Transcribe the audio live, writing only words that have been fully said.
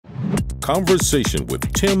Conversation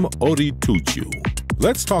with Tim Otitoju.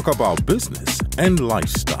 Let's talk about business and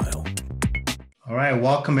lifestyle. All right,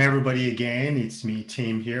 welcome everybody again. It's me,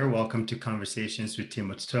 Tim here. Welcome to Conversations with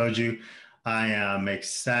Tim Otitoju. I am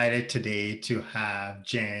excited today to have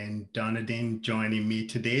Jen Denouden joining me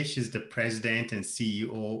today. She's the president and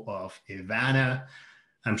CEO of Avana.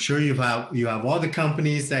 I'm sure you have all the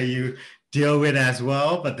companies that you deal with as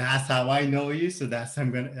well, but that's how I know you. So that's how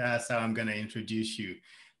I'm gonna introduce you.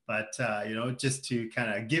 But just to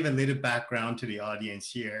kind of give a little background to the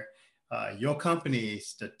audience here, your company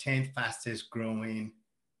is the 10th fastest growing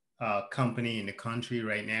company in the country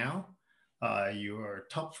right now. You're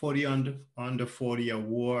top 40 under 40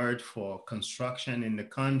 award for construction in the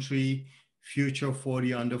country, future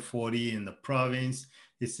 40 under 40 in the province.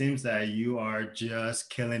 It seems that you are just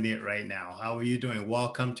killing it right now. How are you doing?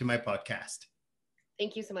 Welcome to my podcast.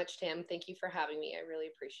 Thank you so much, Tim. Thank you for having me. I really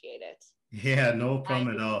appreciate it. Yeah, no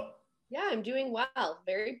problem at all. Yeah, I'm doing well.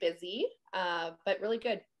 Very busy, but really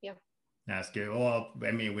good. Yeah. That's good. Well,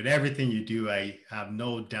 I mean, with everything you do, I have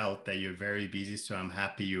no doubt that you're very busy. So I'm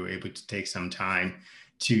happy you were able to take some time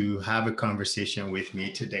to have a conversation with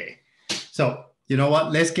me today. So, you know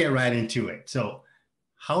what? Let's get right into it. So,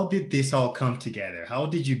 how did this all come together? How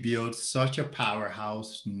did you build such a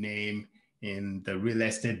powerhouse name in the real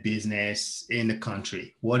estate business in the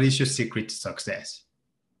country? What is your secret to success?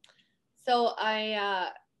 So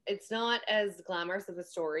it's not as glamorous of a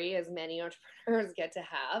story as many entrepreneurs get to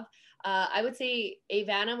have. I would say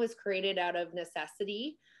Avana was created out of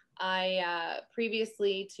necessity. I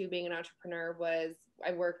previously to being an entrepreneur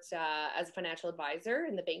I worked as a financial advisor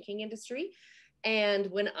in the banking industry. And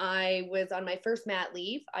when I was on my first mat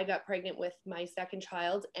leave, I got pregnant with my second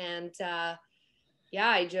child. And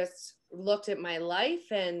I just looked at my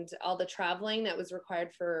life and all the traveling that was required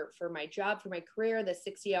for my job, for my career, the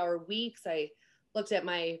 60-hour weeks. I looked at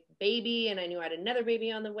my baby and I knew I had another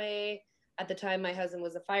baby on the way. At the time, my husband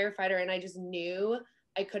was a firefighter and I just knew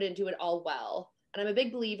I couldn't do it all well. And I'm a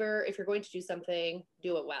big believer, if you're going to do something,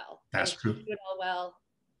 do it well. That's true. Do it all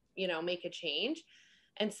well, make a change.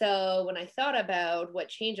 And so when I thought about what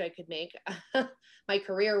change I could make, my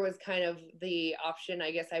career was kind of the option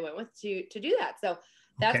I guess I went with to do that. So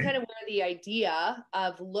that's kind of where the idea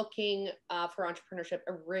of looking for entrepreneurship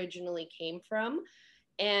originally came from.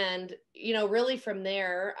 And, really from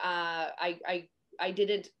there, I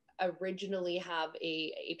didn't originally have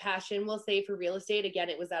a passion, we'll say, for real estate. Again,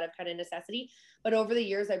 it was out of kind of necessity. But over the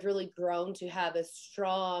years, I've really grown to have a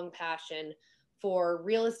strong passion for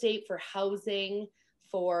real estate, for housing,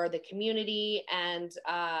 for the community. And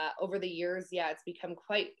over the years, it's become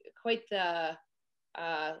quite the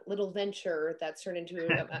little venture that's turned into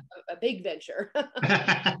a big venture.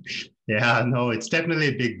 Yeah, no, it's definitely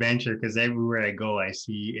a big venture because everywhere I go, I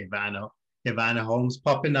see Avana homes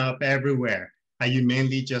popping up everywhere. Are you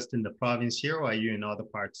mainly just in the province here, or are you in other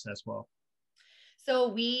parts as well? So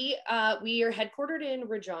we are headquartered in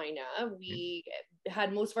Regina. We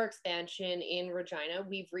had most of our expansion in Regina.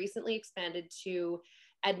 We've recently expanded to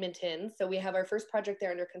Edmonton. So we have our first project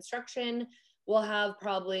there under construction. We'll have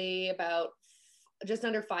probably about just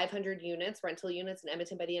under 500 units, rental units in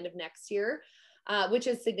Edmonton by the end of next year, which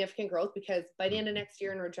is significant growth because by the end of next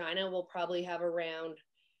year in Regina, we'll probably have around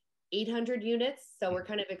 800 units. So we're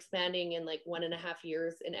kind of expanding in like 1.5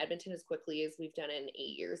 years in Edmonton as quickly as we've done in 8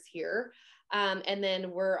 years here. And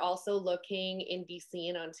then we're also looking in BC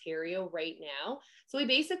and Ontario right now. So we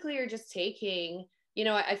basically are just taking,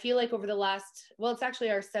 I feel like over the last, it's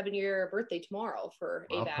actually our 7-year birthday tomorrow for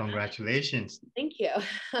Avana. Congratulations. Thank you.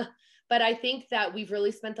 But I think that we've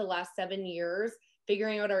really spent the last 7 years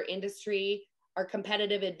figuring out our industry, our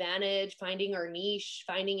competitive advantage, finding our niche,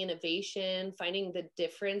 finding innovation, finding the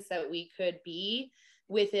difference that we could be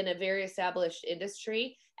within a very established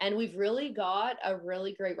industry. And we've really got a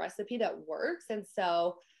really great recipe that works. And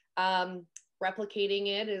so replicating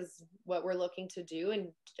it is what we're looking to do and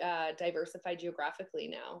diversify geographically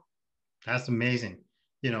now. That's amazing.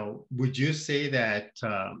 Would you say that,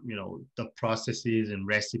 the processes and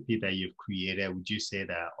recipe that you've created, would you say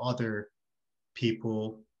that other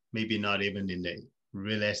people, maybe not even in the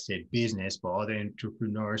real estate business, but other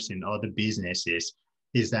entrepreneurs in other businesses,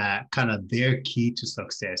 is that kind of their key to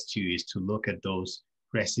success too, is to look at those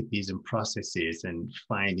recipes and processes and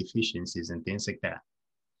find efficiencies and things like that?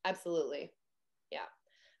 Absolutely. Yeah.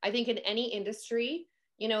 I think in any industry,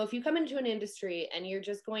 if you come into an industry and you're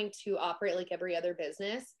just going to operate like every other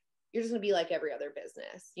business, you're just going to be like every other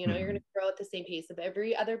business. You're going to grow at the same pace of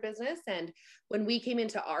every other business. And when we came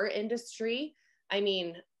into our industry,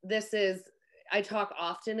 I talk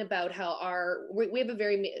often about how we have a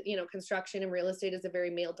very, construction and real estate is a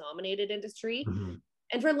very male dominated industry.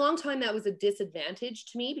 And for a long time, that was a disadvantage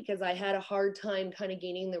to me because I had a hard time kind of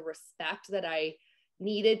gaining the respect that I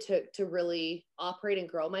needed to really operate and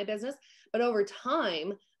grow my business. But over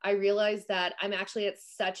time, I realized that I'm actually at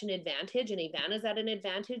such an advantage, and Avana's at an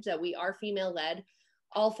advantage, that we are female led.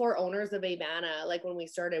 All four owners of Avana, like when we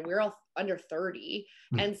started, we were all under 30.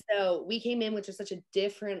 And so we came in with just such a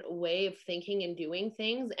different way of thinking and doing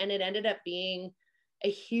things. And it ended up being a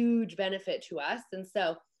huge benefit to us. And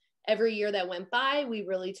so every year that went by, we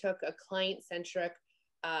really took a client-centric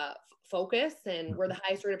focus, and we're the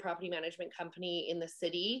highest rated property management company in the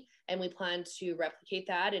city. And we plan to replicate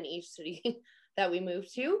that in each city that we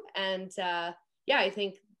move to. And yeah, I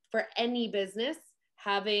think for any business,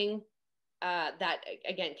 having that,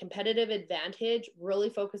 again, competitive advantage, really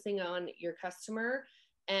focusing on your customer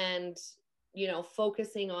and, you know,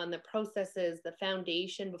 focusing on the processes, the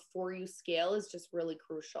foundation before you scale is just really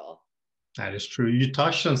crucial. That is true. You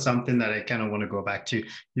touched on something that I kind of want to go back to.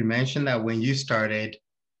 You mentioned that when you started,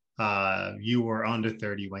 you were under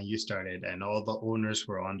 30 when you started, and all the owners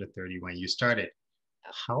were under 30 when you started.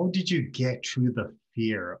 How did you get through the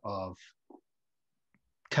fear of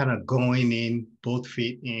kind of going in, both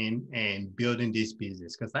feet in, and building this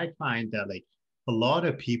business? Because I find that like a lot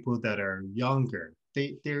of people that are younger,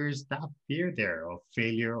 there's that fear there of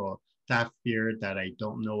failure, or that fear that I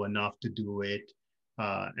don't know enough to do it.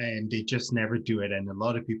 And they just never do it. And a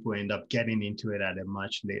lot of people end up getting into it at a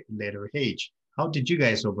much later age. How did you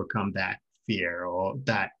guys overcome that fear or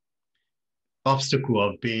that obstacle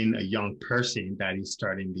of being a young person that is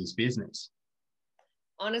starting this business?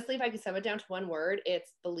 Honestly, if I could sum it down to one word,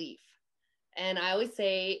 it's belief. And I always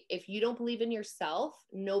say, if you don't believe in yourself,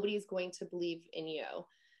 nobody's going to believe in you.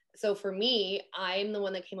 So for me, I'm the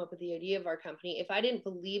one that came up with the idea of our company. If I didn't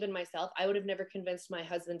believe in myself, I would have never convinced my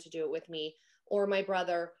husband to do it with me, or my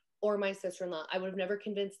brother, or my sister-in-law. I would have never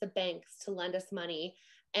convinced the banks to lend us money.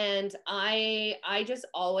 And I just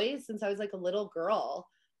always, since I was like a little girl,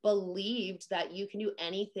 believed that you can do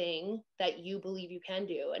anything that you believe you can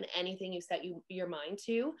do, and anything you set your mind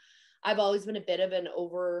to. I've always been a bit of an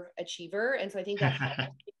overachiever. And so I think that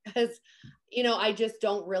helps because, you know, I just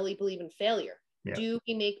don't really believe in failure. Yeah. Do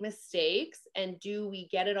we make mistakes and do we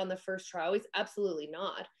get it on the first try? Always? Absolutely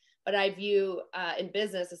not. But I view in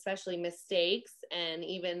business, especially, mistakes and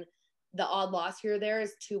even the odd loss here or there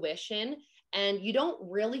is tuition. And you don't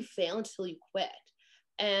really fail until you quit.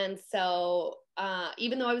 And so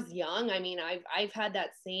even though I was young, I mean, I've had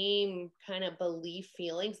that same kind of belief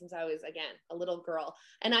feeling since I was, again, a little girl.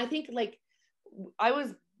 And I think like I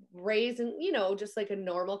was raised in, you know, just like a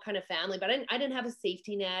normal kind of family, but I didn't have a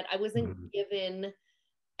safety net. I wasn't given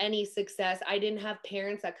any success. I didn't have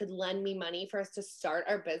parents that could lend me money for us to start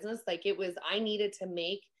our business. Like it was, I needed to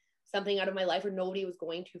make something out of my life, or nobody was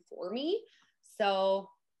going to for me. So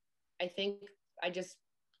I think I just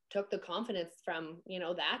took the confidence from, you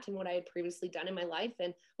know, that and what I had previously done in my life.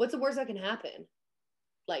 And what's the worst that can happen?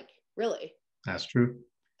 Like, really? That's true.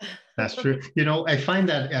 That's true. You know, I find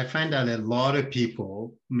that a lot of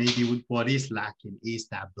people, maybe what is lacking is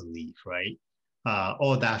that belief, right?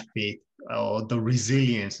 Or that faith, or the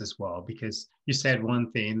resilience as well. Because you said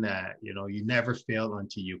one thing that, you know, you never fail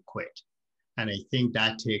until you quit. And I think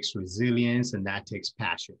that takes resilience and that takes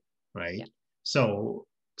passion, right? Yeah. So,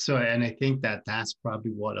 and I think that that's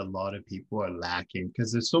probably what a lot of people are lacking,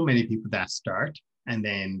 because there's so many people that start and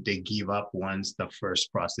then they give up once the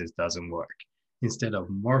first process doesn't work, instead of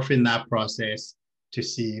morphing that process to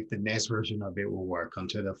see if the next version of it will work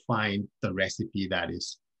until they find the recipe that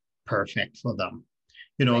is perfect for them.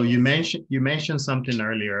 You know, you mentioned something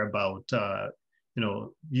earlier about, you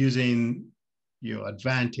know, using your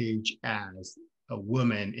advantage as a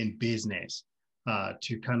woman in business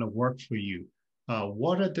to kind of work for you.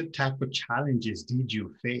 What are the type of challenges did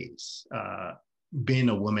you face being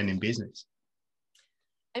a woman in business?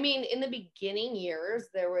 I mean, in the beginning years,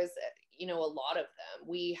 there was, you know, a lot of them.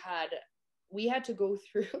 We had to go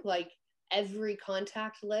through like every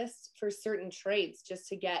contact list for certain trades just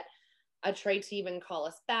to get a trade to even call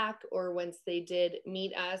us back, or once they did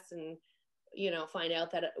meet us and, you know, find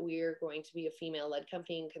out that we're going to be a female-led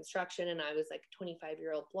company in construction. And I was like a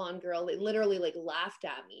 25-year-old blonde girl. They literally like laughed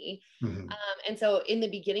at me. And so in the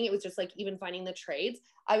beginning, it was just like even finding the trades.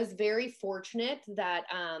 I was very fortunate that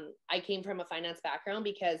I came from a finance background,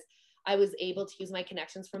 because I was able to use my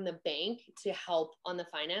connections from the bank to help on the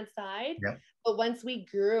finance side. Yep. But once we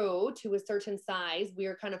grew to a certain size, we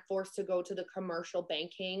were kind of forced to go to the commercial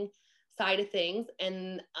banking side of things.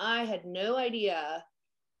 And I had no idea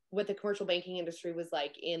what the commercial banking industry was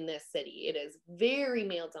like in this city. It is very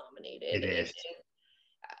male dominated. It is.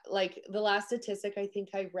 Like the last statistic I think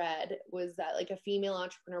I read was that like a female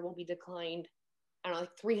entrepreneur will be declined I don't know,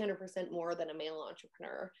 like 300% more than a male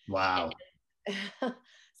entrepreneur. Wow. And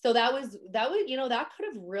so that was, you know, that could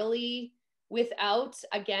have really, without,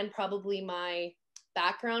 again, probably my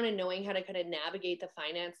background and knowing how to kind of navigate the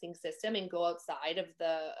financing system and go outside of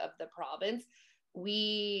the province,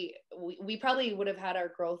 we probably would have had our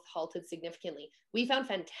growth halted significantly. We found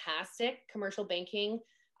fantastic commercial banking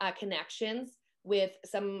connections with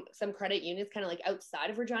some credit unions kind of like outside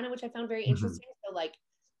of Regina, which I found very interesting. So like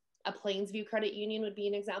a Plainsview credit union would be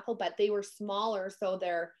an example, but they were smaller, so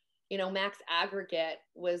their, you know, max aggregate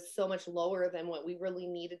was so much lower than what we really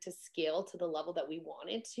needed to scale to the level that we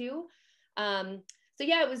wanted to. So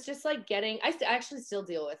yeah, it was just like I actually still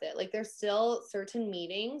deal with it. Like there's still certain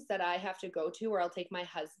meetings that I have to go to where I'll take my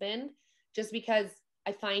husband, just because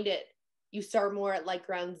I find it, you start more at like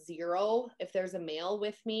ground zero if there's a male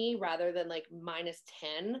with me rather than like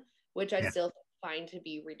 -10, which I still find to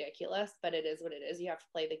be ridiculous, but it is what it is. You have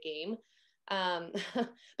to play the game.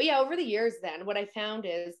 But yeah, over the years then what I found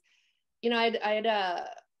is, you know, I had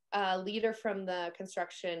a leader from the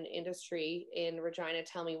construction industry in Regina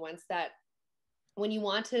tell me once that when you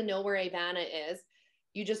want to know where Avana is,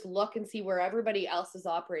 you just look and see where everybody else is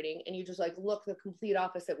operating, and you just like look the complete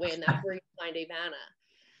opposite way, and that's where you find Avana.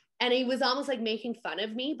 And he was almost like making fun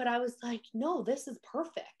of me, but I was like, no, this is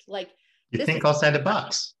perfect. Like you think outside the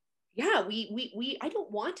box. Yeah, I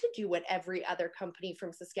don't want to do what every other company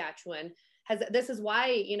from Saskatchewan has. This is why,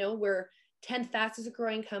 you know, we're 10th fastest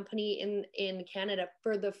growing company in Canada.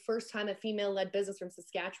 For the first time, a female-led business from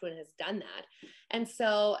Saskatchewan has done that. And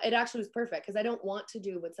so it actually was perfect because I don't want to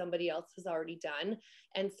do what somebody else has already done.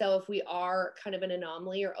 And so if we are kind of an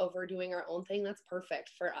anomaly or overdoing our own thing, that's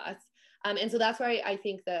perfect for us. And so that's why I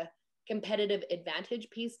think the competitive advantage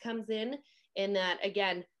piece comes in that,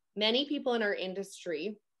 again, many people in our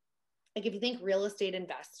industry, like if you think real estate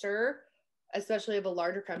investor, especially of a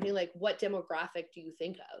larger company, like what demographic do you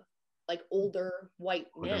think of? Like older white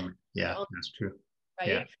men. Yeah, you know? That's true. Right.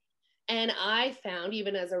 Yeah. And I found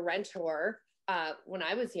even as a rentor, when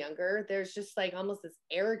I was younger, there's just like almost this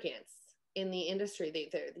arrogance in the industry.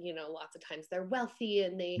 They're, you know, lots of times they're wealthy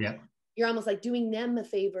and you're almost like doing them a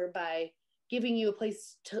favor by giving you a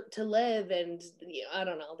place to live. And you know, I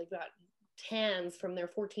don't know, they've got tans from their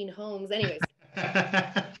 14 homes. Anyways.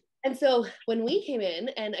 And so when we came in,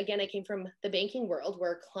 and again, I came from the banking world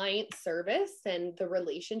where client service and the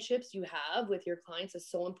relationships you have with your clients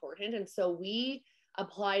is so important. And so we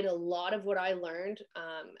applied a lot of what I learned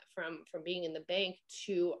from being in the bank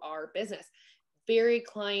to our business. Very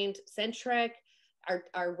client centric.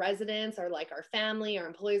 Our residents are like our family. Our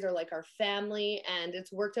employees are like our family. And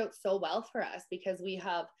it's worked out so well for us because we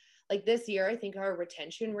have, like this year, I think our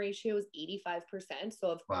retention ratio is 85%.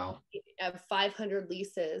 So of 500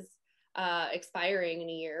 leases expiring in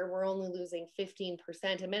a year, we're only losing 15%.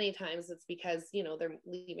 And many times it's because, you know, they're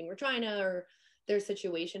leaving Regina or their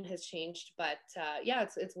situation has changed. But yeah,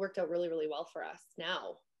 it's worked out really, really well for us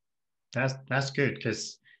now. That's good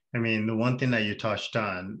because, I mean, the one thing that you touched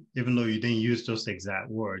on, even though you didn't use those exact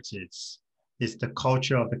words, it's the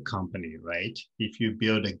culture of the company, right? If you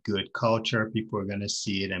build a good culture, people are going to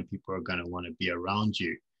see it and people are going to want to be around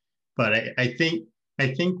you. But I think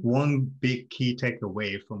one big key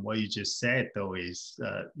takeaway from what you just said, though, is,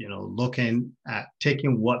 you know, looking at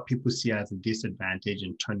taking what people see as a disadvantage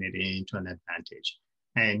and turning it into an advantage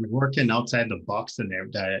and working outside the box than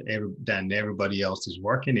everybody else is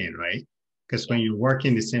working in, right? Because when you work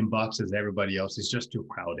in the same box as everybody else, it's just too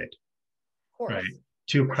crowded, right?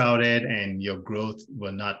 Too crowded and your growth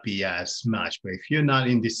will not be as much. But if you're not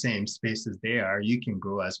in the same space as they are, you can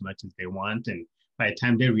grow as much as they want. And by the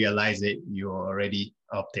time they realize it, you're already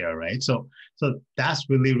up there, right? So that's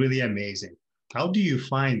really, really amazing. How do you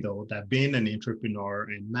find, though, that being an entrepreneur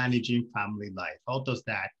and managing family life, how does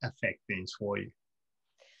that affect things for you?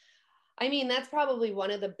 I mean, that's probably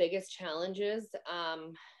one of the biggest challenges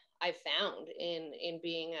I found in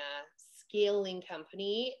being a scaling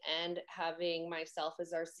company and having myself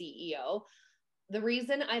as our CEO. The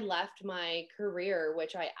reason I left my career,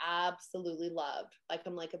 which I absolutely loved, like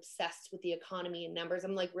I'm like obsessed with the economy and numbers.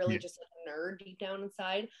 I'm like really just like a nerd deep down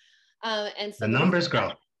inside. And so the numbers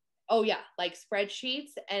grow. Oh yeah, like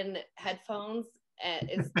spreadsheets and headphones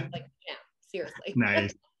is like, yeah, seriously.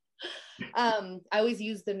 Nice. I always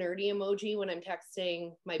use the nerdy emoji when I'm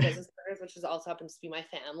texting my business partners, which is also happens to be my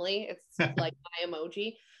family. It's like my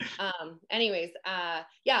emoji. Anyways,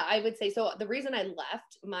 yeah, I would say so. The reason I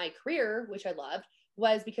left my career, which I loved,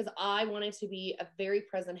 was because I wanted to be a very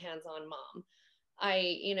present, hands-on mom.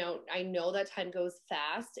 I know that time goes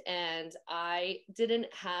fast, and I didn't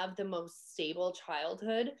have the most stable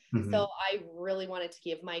childhood. Mm-hmm. So I really wanted to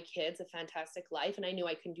give my kids a fantastic life. And I knew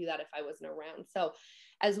I couldn't do that if I wasn't around. So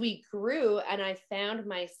as we grew and I found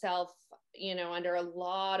myself, under a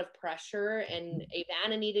lot of pressure, and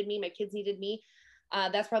Avana needed me, my kids needed me.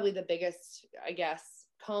 That's probably the biggest, I guess,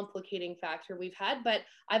 complicating factor we've had. But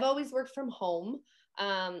I've always worked from home.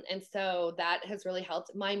 And so that has really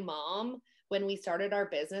helped. My mom, when we started our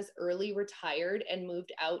business, early retired and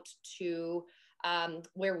moved out to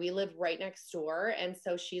where we live right next door. And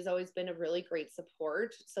so she's always been a really great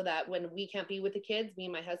support, so that when we can't be with the kids, me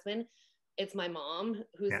and my husband, it's my mom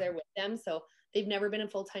who's there with them. So they've never been in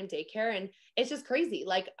full-time daycare. And it's just crazy.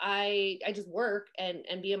 Like I just work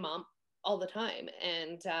and be a mom all the time.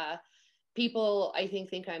 And people, I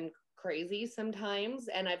think I'm crazy sometimes.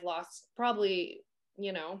 And I've lost probably,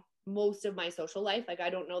 most of my social life. Like, I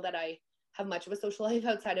don't know that I have much of a social life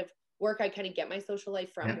outside of work. I kind of get my social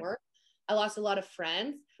life from work. I lost a lot of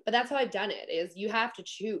friends, but that's how I've done it. Is you have to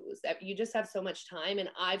choose. You just have so much time. And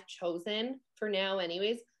I've chosen, for now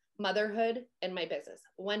anyways, motherhood and my business.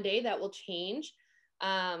 One day that will change.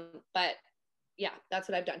 But yeah, that's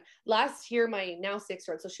what I've done. Last year, my now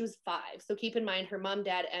 6-year-old, so she was 5. So keep in mind, her mom,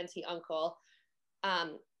 dad, auntie, uncle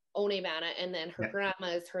own Avana, and then her grandma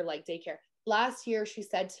is her like daycare. Last year, she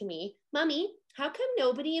said to me, "Mommy, how come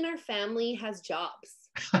nobody in our family has jobs?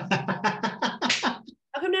 How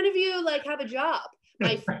come none of you like have a job?"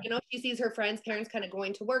 She sees her friends' parents kind of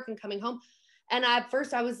going to work and coming home. And at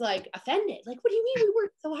first I was like offended. Like, what do you mean we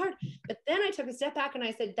worked so hard? But then I took a step back and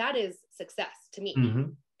I said, that is success to me. Mm-hmm.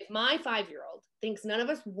 If my 5-year-old thinks none of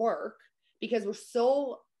us work because we're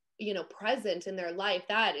so, present in their life,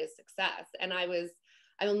 that is success. And I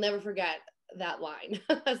will never forget that line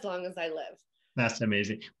as long as I live. That's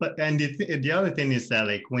amazing. But and the other thing is that,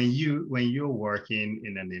 like, when you're working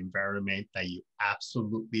in an environment that you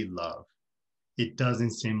absolutely love, it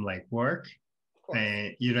doesn't seem like work.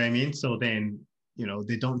 And you know what I mean? So then,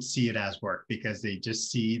 they don't see it as work, because they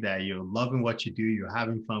just see that you're loving what you do, you're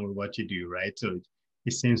having fun with what you do, right? So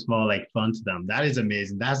it seems more like fun to them. That is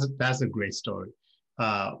amazing. That's a great story.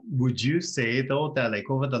 Would you say though that, like,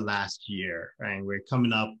 over the last year, right, we're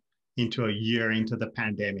coming up into a year into the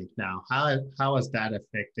pandemic now, how has that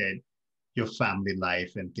affected your family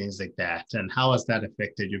life and things like that? And how has that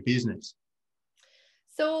affected your business?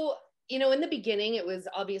 So, in the beginning, it was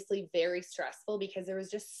obviously very stressful because there was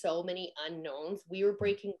just so many unknowns. We were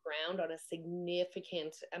breaking ground on a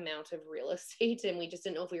significant amount of real estate, and we just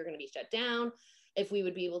didn't know if we were going to be shut down, if we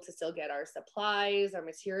would be able to still get our supplies, our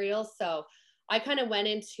materials. So I kind of went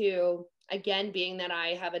into, again, being that I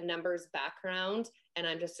have a numbers background and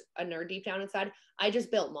I'm just a nerd deep down inside, I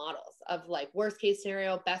just built models of like worst case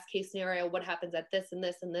scenario, best case scenario, what happens at this and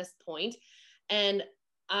this and this point. And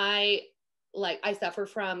I suffer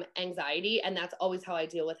from anxiety, and that's always how I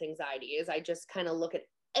deal with anxiety. Is I just kind of look at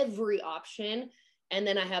every option, and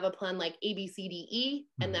then I have a plan like A, B, C, D, E,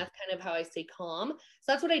 and that's kind of how I stay calm.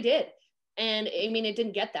 So that's what I did. And I mean, it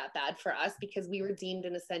didn't get that bad for us because we were deemed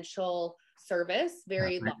an essential service,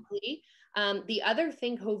 very luckily. The other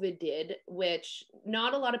thing COVID did, which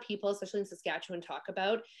not a lot of people, especially in Saskatchewan, talk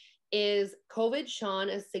about, is COVID shone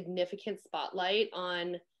a significant spotlight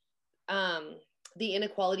on the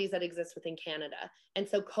inequalities that exist within Canada. And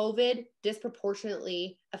so COVID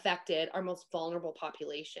disproportionately affected our most vulnerable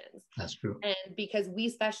populations. That's true. And because we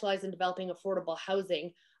specialize in developing affordable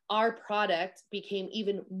housing, our product became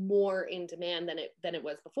even more in demand than it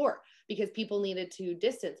was before, because people needed to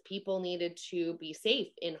distance, people needed to be safe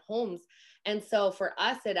in homes. And so for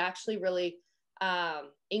us, it actually really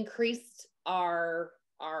increased our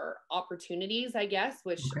opportunities, I guess,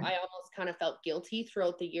 which I almost kind of felt guilty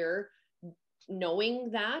throughout the year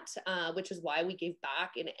knowing that, which is why we gave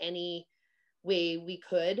back in any way we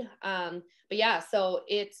could. But yeah, so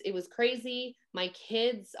it was crazy. My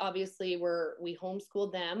kids, obviously, we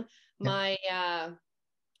homeschooled them. My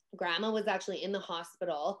grandma was actually in the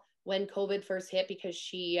hospital when COVID first hit because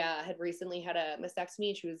she had recently had a mastectomy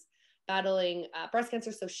and she was battling breast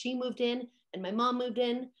cancer. So she moved in and my mom moved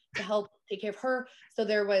in to help take care of her. So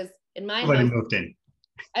there was, in my house, moved in.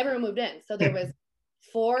 Everyone moved in. So there was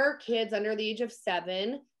 4 kids under the age of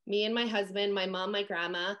 7, me and my husband, my mom, my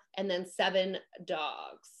grandma, and then 7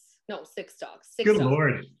 dogs. No, 6 dogs. 6 Good dogs.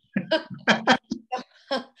 Lord.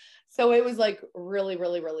 So it was like really,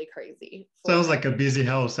 really, really crazy. Sounds like a busy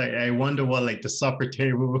house. I wonder what like the supper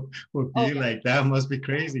table would be like. That must be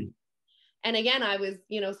crazy. And again, I was,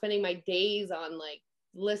 spending my days on like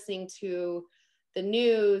listening to the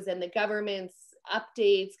news and the government's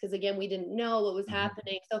updates, because again, we didn't know what was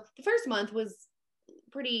happening. So the first month was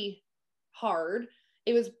pretty hard.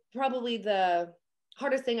 It was probably the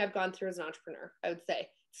hardest thing I've gone through as an entrepreneur, I would say.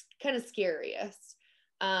 It's kind of scariest.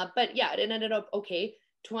 But yeah, it ended up okay.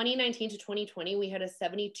 2019 to 2020, we had a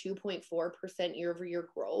 72.4% year-over-year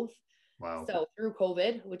growth. Wow. So through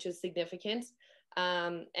COVID, which is significant.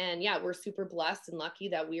 And yeah, we're super blessed and lucky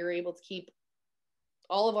that we were able to keep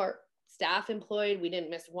all of our staff employed. We didn't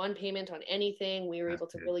miss one payment on anything. We were able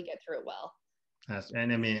to really get through it well.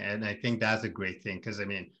 And I think that's a great thing, because I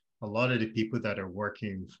mean, a lot of the people that are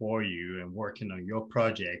working for you and working on your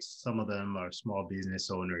projects, some of them are small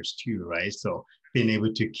business owners too, right? So being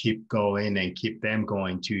able to keep going and keep them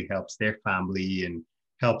going too helps their family and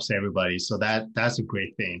helps everybody. So that's a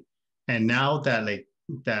great thing. And now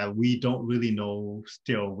that we don't really know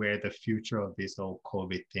still where the future of this whole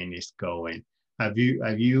COVID thing is going, have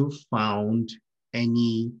you found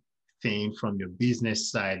anything from your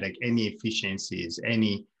business side, like any efficiencies,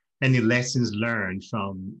 any lessons learned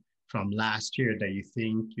from last year that you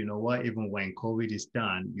think, you know what, even when COVID is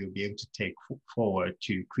done, you'll be able to take forward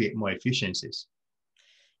to create more efficiencies?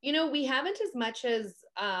 You know, we haven't as much as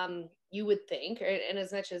you would think, and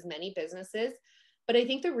as much as many businesses. But I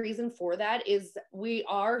think the reason for that is we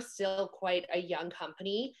are still quite a young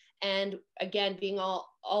company. And again, being all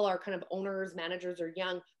our kind of owners, managers are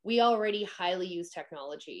young, we already highly use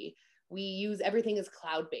technology. We use everything as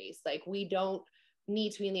cloud-based. Like, we don't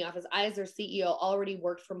need to be in the office. I, as their CEO, already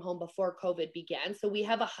worked from home before COVID began. So we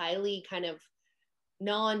have a highly kind of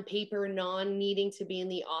non-paper, non-needing to be in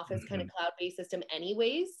the office kind of cloud-based system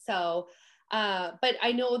anyways. So, but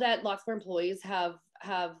I know that lots of our employees have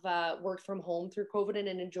worked from home through COVID and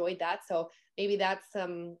enjoyed that. So maybe that's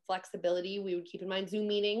some flexibility we would keep in mind. Zoom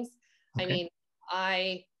meetings. Okay. I mean,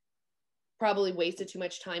 I probably wasted too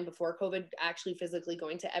much time before COVID actually physically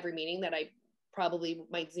going to every meeting that I probably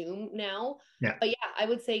might Zoom now. Yeah. But yeah, I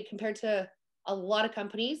would say compared to a lot of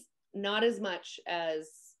companies, not as much as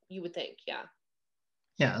you would think. Yeah.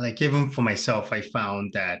 Yeah, like even for myself, I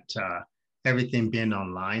found that everything being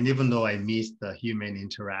online, even though I missed the human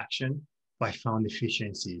interaction, I found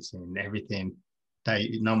efficiencies in everything that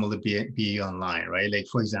normally be online, right? Like,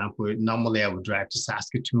 for example, normally I would drive to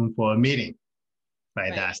Saskatoon for a meeting,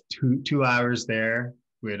 right? That's two hours there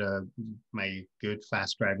with my good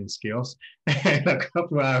fast driving skills and a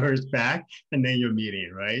couple hours back, and then your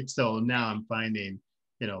meeting, right? So now I'm finding,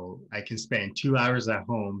 you know, I can spend 2 hours at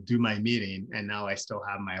home, do my meeting, and now I still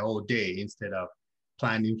have my whole day instead of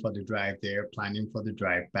planning for the drive there, planning for the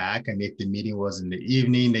drive back. And if the meeting was in the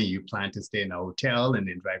evening, then you plan to stay in a hotel and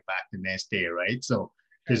then drive back the next day, right? So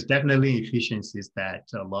there's definitely efficiencies that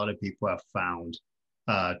a lot of people have found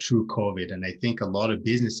through COVID. And I think a lot of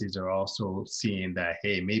businesses are also seeing that,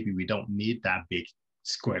 hey, maybe we don't need that big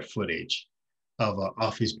square footage of an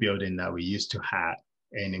office building that we used to have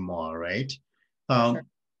anymore, right? Sure.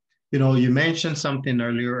 You know, you mentioned something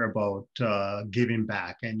earlier about giving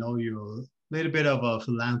back. I know you're a little bit of a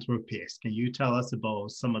philanthropist. Can you tell us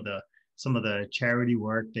about some of the charity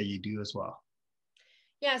work that you do as well?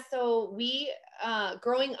 Yeah, so we,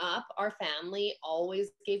 growing up, our family always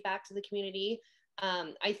gave back to the community.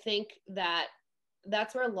 I think that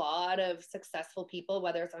that's where a lot of successful people,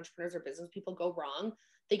 whether it's entrepreneurs or business people, go wrong.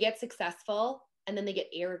 They get successful and then they get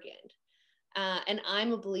arrogant. And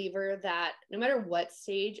I'm a believer that no matter what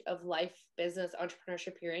stage of life, business,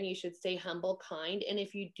 entrepreneurship you're in, you should stay humble, kind. And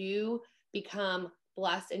if you do become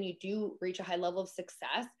blessed and you do reach a high level of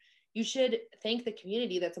success, you should thank the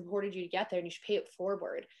community that supported you to get there, and you should pay it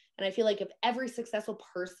forward. And I feel like if every successful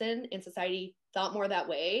person in society thought more that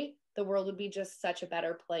way, the world would be just such a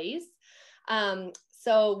better place.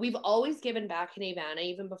 So we've always given back in Avana,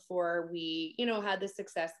 even before we, had the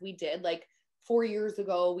success we did. Like 4 years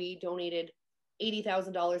ago, we donated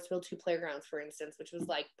 $80,000 to build 2 playgrounds, for instance, which was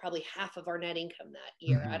like probably half of our net income that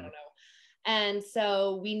year. Mm-hmm. I don't know. And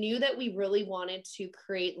so we knew that we really wanted to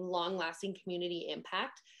create long-lasting community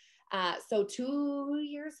impact. So 2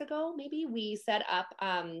 years ago, maybe, we set up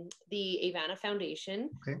the Avana Foundation,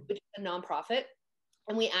 which is a nonprofit.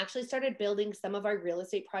 And we actually started building some of our real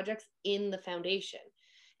estate projects in the foundation.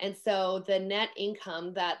 And so the net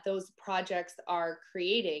income that those projects are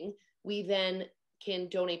creating, we then can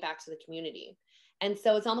donate back to the community. And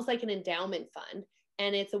so it's almost like an endowment fund.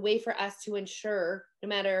 And it's a way for us to ensure, no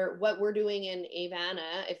matter what we're doing in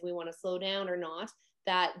Avana, if we want to slow down or not,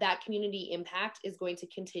 that community impact is going to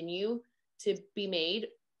continue to be made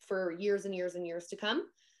for years and years and years to come.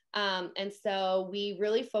 And so we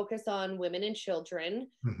really focus on women and children.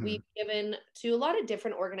 Mm-hmm. We've given to a lot of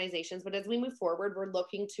different organizations, but as we move forward, we're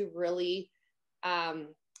looking to really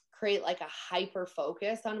create like a hyper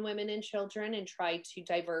focus on women and children and try to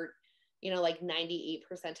divert, like 98%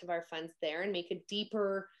 of our funds there and make a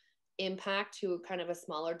deeper impact to kind of a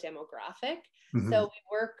smaller demographic. Mm-hmm. So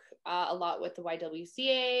we work a lot with the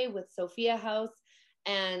YWCA, with Sophia House,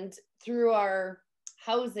 and through our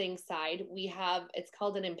housing side, we have, it's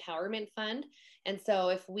called an empowerment fund. And so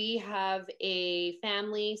if we have a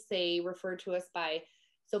family, say, referred to us by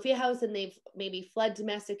Sophia House, and they've maybe fled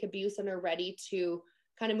domestic abuse and are ready to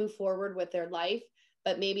kind of move forward with their life,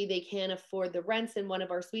 but maybe they can't afford the rents in one of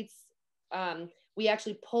our suites, we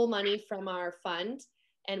actually pull money from our fund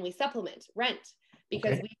and we supplement rent,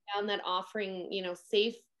 because we found that offering, you know,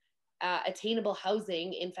 safe, attainable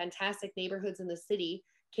housing in fantastic neighborhoods in the city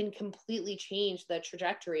can completely change the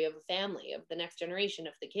trajectory of a family, of the next generation,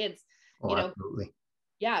 of the kids. You know, absolutely.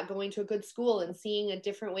 Yeah, going to a good school and seeing a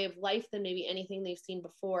different way of life than maybe anything they've seen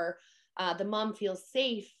before. The mom feels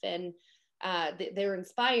safe and they're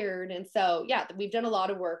inspired. And so, yeah, we've done a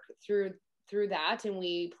lot of work through that, and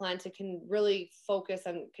we plan to really focus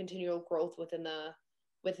on continual growth within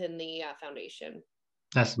the foundation.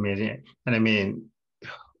 That's amazing. And I mean,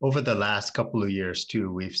 over the last couple of years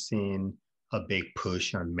too, we've seen a big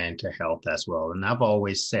push on mental health as well. And I've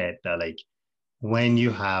always said that, like, when you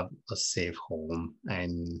have a safe home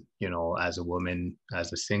and, you know, as a woman,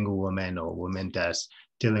 as a single woman or a woman that's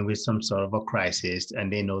dealing with some sort of a crisis,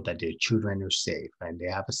 and they know that their children are safe and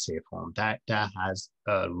they have a safe home, that has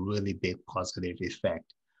a really big positive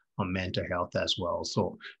effect on mental health as well.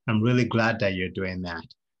 So I'm really glad that you're doing that.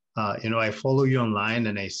 You know, I follow you online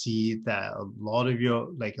and I see that a lot of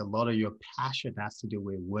your passion has to do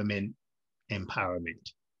with women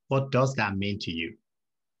empowerment. What does that mean to you?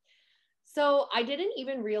 So I didn't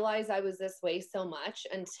even realize I was this way so much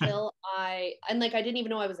until I didn't even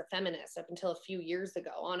know I was a feminist up until a few years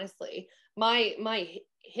ago. Honestly, my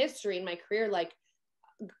history and my career, like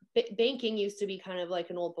banking used to be kind of like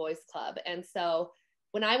an old boys club. And so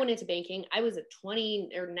when I went into banking, I was a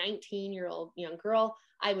 20 or 19-year-old young girl.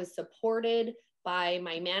 I was supported by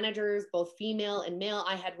my managers, both female and male.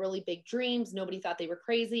 I had really big dreams. Nobody thought they were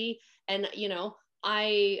crazy. And, you know,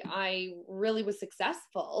 I really was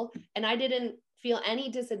successful, and I didn't feel any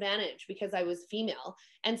disadvantage because I was female.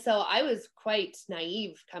 And so I was quite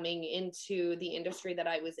naive coming into the industry that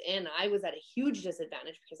I was in. I was at a huge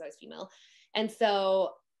disadvantage because I was female. And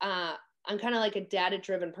so I'm kind of like a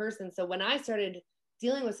data-driven person. So when I started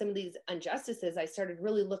dealing with some of these injustices, I started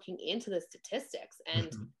really looking into the statistics.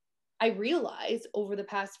 And Mm-hmm. I realized over the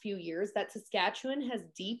past few years that Saskatchewan has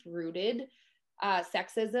deep-rooted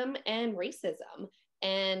sexism and racism,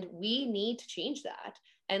 and we need to change that.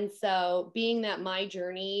 And so, being that my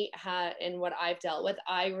journey and what I've dealt with,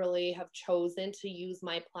 I really have chosen to use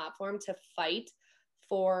my platform to fight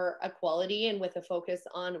for equality and with a focus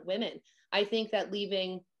on women. I think that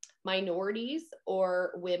leaving minorities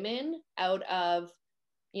or women out of,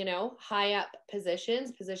 you know, high up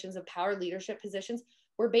positions of power, leadership positions,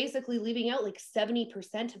 we're basically leaving out like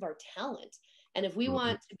 70% of our talent. And if we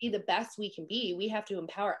want to be the best we can be, we have to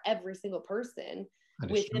empower every single person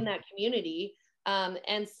within that community.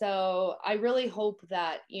 And so I really hope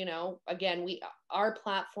that, you know, again, our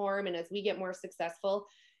platform, and as we get more successful,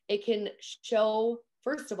 it can show,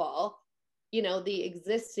 first of all, you know, the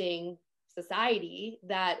existing society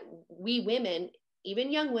that we women,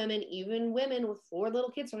 even young women, even women with 4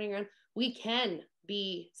 little kids running around, we can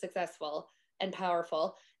be successful and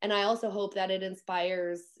powerful. And I also hope that it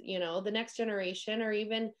inspires, you know, the next generation, or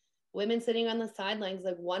even women sitting on the sidelines,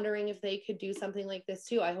 like wondering if they could do something like this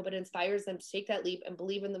too. I hope it inspires them to take that leap and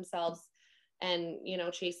believe in themselves and, you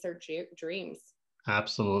know, chase their dreams.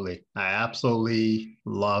 Absolutely. I absolutely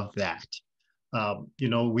love that. You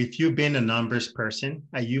know, with you being a numbers person,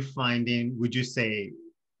 are you finding, would you say,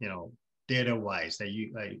 you know, data wise, are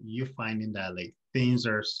you finding that like things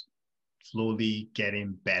are slowly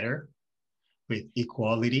getting better with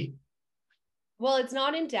equality? Well, it's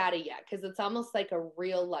not in data yet because it's almost like a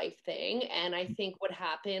real life thing. And I think what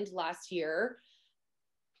happened last year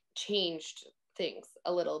changed things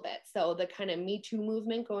a little bit. So the kind of Me Too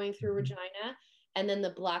movement going through Regina, and then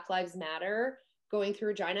the Black Lives Matter going through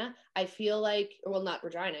Regina, I feel like, well, not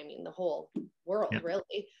Regina, I mean the whole world,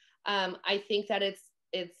 really. I think that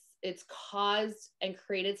it's caused and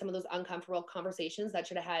created some of those uncomfortable conversations that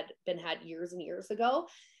should have been had years and years ago.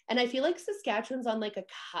 And I feel like Saskatchewan's on like a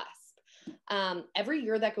cusp. Every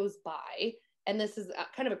year that goes by, and this is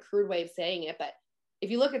kind of a crude way of saying it, but if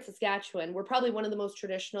you look at Saskatchewan, we're probably one of the most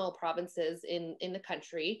traditional provinces in the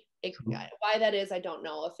country. Why that is, I don't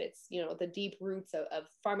know. If it's, you know, the deep roots of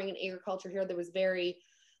farming and agriculture here, there was very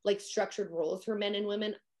like structured roles for men and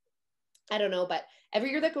women. I don't know, but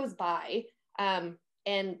every year that goes by, and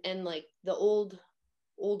like the old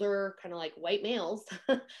older kind of like white males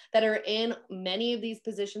that are in many of these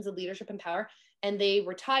positions of leadership and power, and they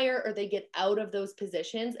retire or they get out of those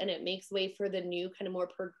positions, and it makes way for the new kind of more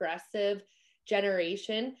progressive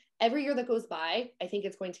generation. Every year that goes by, I think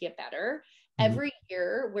it's going to get better. Every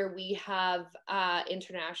year where we have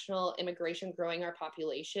international immigration growing our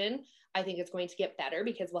population, I think it's going to get better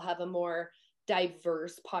because we'll have a more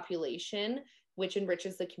diverse population, which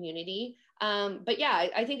enriches the community. But yeah,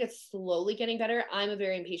 I think it's slowly getting better. I'm a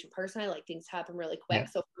very impatient person. I like things to happen really quick.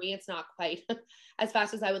 So for me, it's not quite as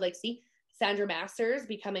fast as I would like to see. Sandra Masters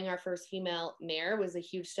becoming our first female mayor was a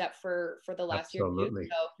huge step for the last year. Absolutely.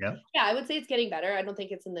 So yeah, I would say it's getting better. I don't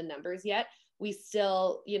think it's in the numbers yet. We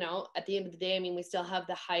still, you know, at the end of the day, I mean, we still have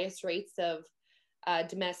the highest rates of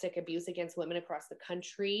domestic abuse against women across the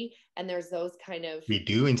country. And there's those kind of... We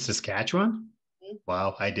do in Saskatchewan?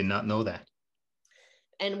 Wow, I did not know that.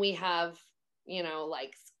 And we have, you know,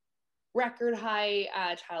 like record high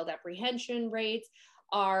child apprehension rates.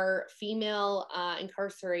 Our female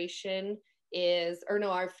incarceration is, or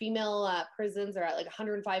no, our female prisons are at like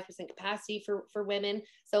 105% capacity for women.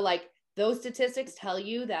 So like those statistics tell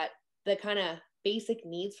you that the kind of basic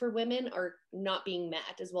needs for women are not being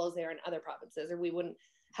met as well as they are in other provinces, or we wouldn't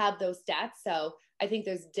have those stats. So I think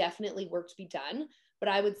there's definitely work to be done. But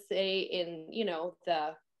I would say in, you know,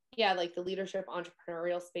 like the leadership,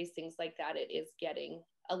 entrepreneurial space, things like that, it is getting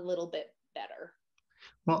a little bit better.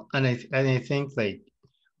 Well, and I think like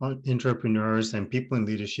entrepreneurs and people in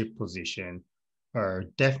leadership position are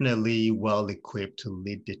definitely well equipped to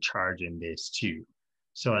lead the charge in this too.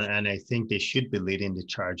 So, and I think they should be leading the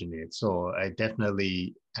charge in it. So I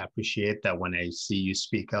definitely appreciate that when I see you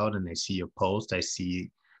speak out and I see your post, I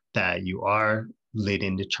see that you are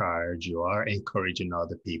leading the charge, you are encouraging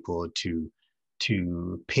other people to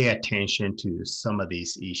pay attention to some of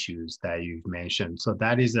these issues that you've mentioned. So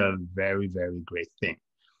that is a very, very great thing.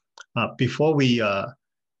 Before we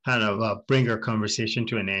kind of bring our conversation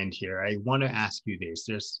to an end here, I want to ask you this.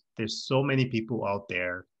 There's so many people out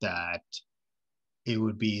there that it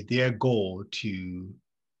would be their goal to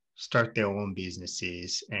start their own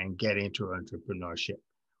businesses and get into entrepreneurship.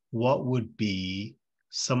 What would be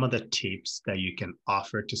some of the tips that you can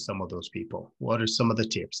offer to some of those people? What are some of the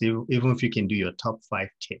tips? Even if you can do your top 5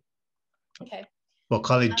 tips. Okay. We'll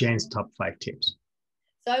call it Jen's top 5 tips.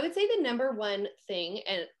 So I would say the number one thing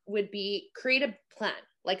and would be create a plan,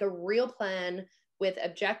 like a real plan with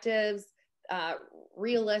objectives,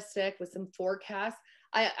 realistic, with some forecasts.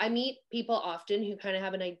 I meet people often who kind of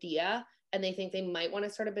have an idea and they think they might want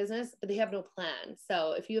to start a business, but they have no plan.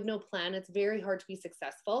 So if you have no plan, it's very hard to be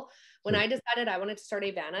successful. When I decided I wanted to start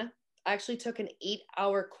Avana, I actually took an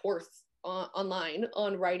 8-hour course online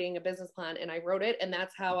on writing a business plan, and I wrote it. And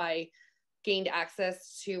that's how I gained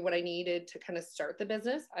access to what I needed to kind of start the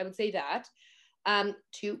business. I would say that.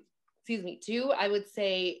 Two, I would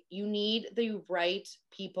say you need the right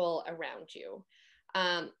people around you.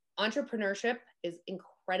 Entrepreneurship is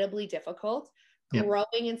incredibly difficult.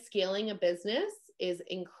 Growing and scaling a business is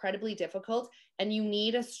incredibly difficult, and you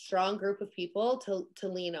need a strong group of people to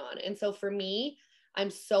lean on. And so for me, I'm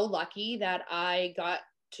so lucky that I got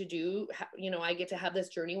to do, you know, I get to have this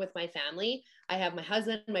journey with my family. I have my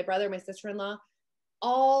husband, my brother, my sister-in-law,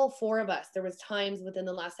 all 4 of us. There was times within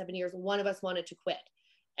the last 7 years, one of us wanted to quit,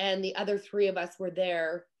 and the other 3 of us were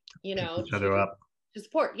there, you know, to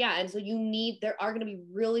support. Yeah. And so there are going to be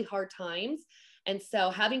really hard times. And so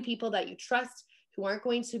having people that you trust, who aren't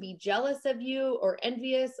going to be jealous of you or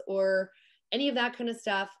envious or any of that kind of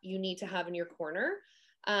stuff, you need to have in your corner.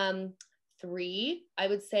 3, I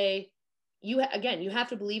would say, you have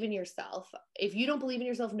to believe in yourself. If you don't believe in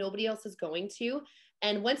yourself, nobody else is going to.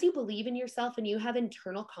 And once you believe in yourself and you have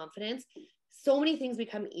internal confidence, so many things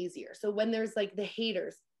become easier. So when there's like the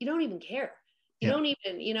haters, you don't even care. You don't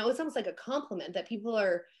even, you know, it's almost like a compliment that people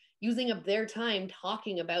are using up their time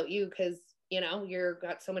talking about you because, you know, you've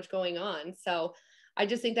got so much going on. So I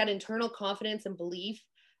just think that internal confidence and belief,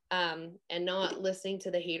 and not listening to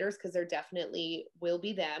the haters, because there definitely will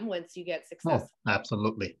be them once you get successful. Oh,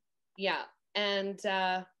 absolutely. Yeah. And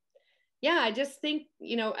I just think,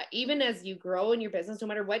 you know, even as you grow in your business, no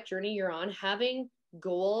matter what journey you're on, having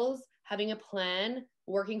goals, having a plan,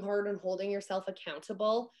 working hard and holding yourself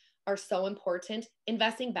accountable are so important.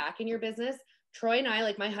 Investing back in your business. Troy and I,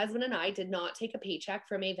 like my husband and I, did not take a paycheck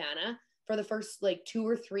from Avana for the first like 2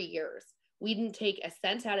 or 3 years. We didn't take a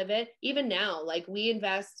cent out of it. Even now, like we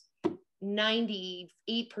invest 98%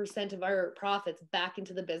 of our profits back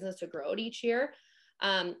into the business to grow it each year.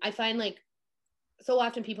 I find like so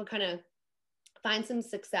often people kind of find some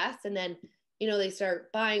success and then, they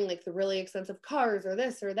start buying like the really expensive cars or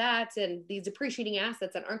this or that, and these depreciating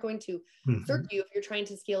assets that aren't going to serve you if you're trying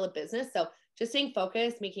to scale a business. So just staying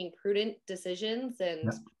focused, making prudent decisions,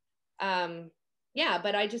 and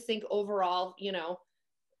but I just think overall,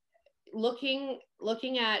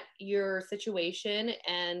 looking at your situation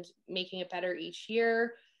and making it better each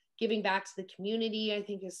year, giving back to the community, I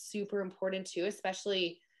think is super important too,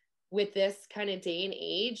 especially with this kind of day and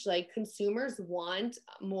age. Like, consumers want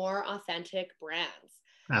more authentic brands.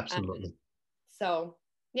 Absolutely. So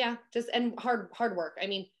yeah, and hard work. I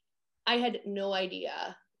mean, I had no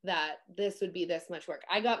idea that this would be this much work.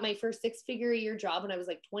 I got my first 6-figure a year job when I was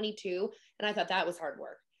like 22, and I thought that was hard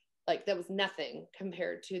work. Like, that was nothing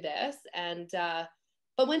compared to this. And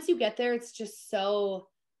but once you get there, it's just so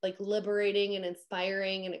like liberating and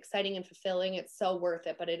inspiring and exciting and fulfilling. It's so worth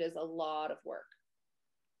it, but it is a lot of work.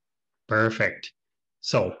 Perfect.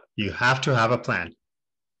 So you have to have a plan.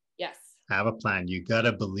 Yes. Have a plan. You got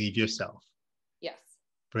to believe yourself. Yes.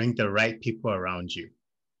 Bring the right people around you.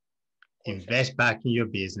 Invest back in your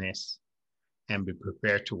business and be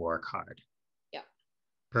prepared to work hard. Yeah.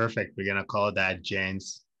 Perfect. We're going to call that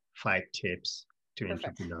Jen's 5 tips to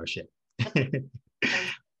entrepreneurship.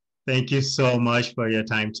 Thank you so much for your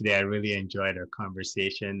time today. I really enjoyed our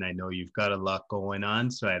conversation. I know you've got a lot going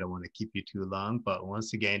on, so I don't want to keep you too long. But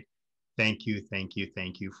once again, thank you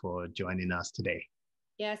for joining us today.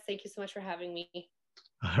 Yes, thank you so much for having me.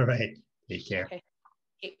 All right. Take care. Okay.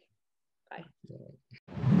 Bye.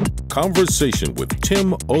 Conversation with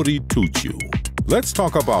Tim Otitoju. Let's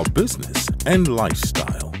talk about business and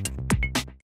lifestyle.